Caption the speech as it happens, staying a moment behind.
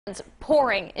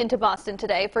Pouring into Boston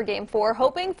today for Game 4,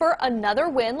 hoping for another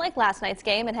win like last night's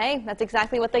game, and hey, that's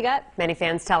exactly what they got. Many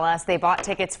fans tell us they bought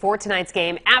tickets for tonight's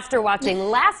game after watching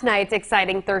last night's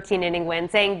exciting 13-inning win,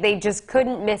 saying they just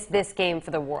couldn't miss this game for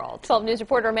the world. 12 News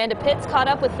reporter Amanda Pitts caught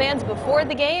up with fans before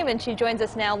the game, and she joins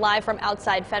us now live from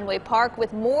outside Fenway Park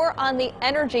with more on the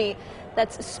energy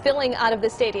that's spilling out of the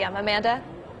stadium. Amanda?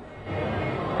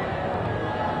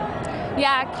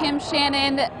 Yeah, Kim,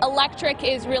 Shannon, electric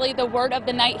is really the word of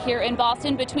the night here in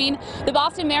Boston. Between the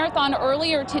Boston Marathon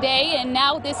earlier today and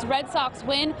now this Red Sox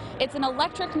win, it's an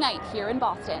electric night here in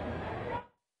Boston.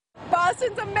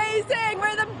 Boston's amazing!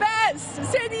 We're the best!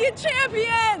 City of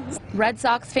champions! Red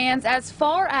Sox fans as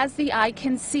far as the eye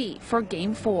can see for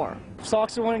Game 4.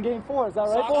 Sox are winning Game 4, is that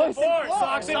right, boys?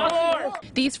 Sox in four!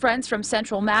 These friends from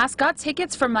Central Mass got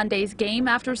tickets for Monday's game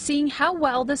after seeing how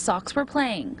well the Sox were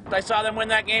playing. I saw them win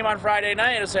that game on Friday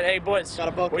night and I said, hey boys,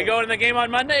 we going to the game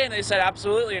on Monday? And they said,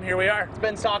 absolutely, and here we are. It's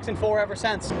been Sox in 4 ever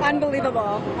since.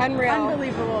 Unbelievable. Unreal.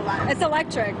 Unbelievable vibe. It's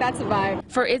electric. That's the vibe.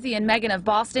 For Izzy and Megan of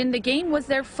Boston, the game was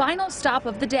their final stop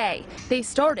of the day. They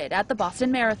started at the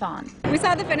Boston Marathon. We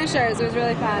saw the finishers. It was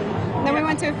really fun. Then we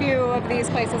went to a few of these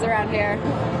places around here,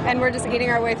 and we're just eating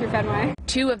our way through Fenway.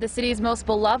 Two of the city's most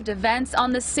beloved events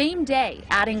on the same day,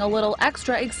 adding a little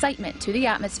extra excitement to the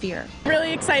atmosphere.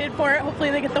 Really excited for it.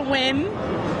 Hopefully they get the win.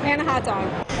 And a hot dog.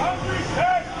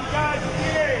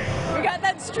 We got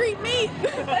that street meat.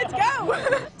 Let's go.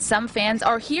 Some fans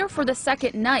are here for the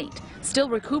second night, still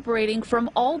recuperating from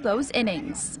all those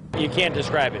innings. You can't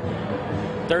describe it.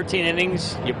 13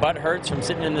 innings, your butt hurts from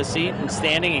sitting in the seat and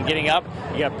standing and getting up.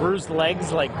 You got bruised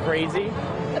legs like crazy.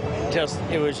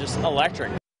 It was just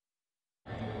electric.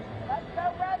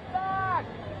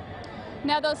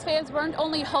 Now, those fans weren't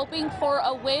only hoping for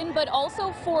a win, but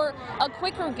also for a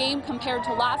quicker game compared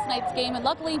to last night's game, and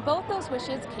luckily both those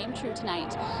wishes came true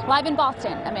tonight. Live in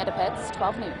Boston, Amanda Pitts,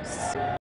 12 News.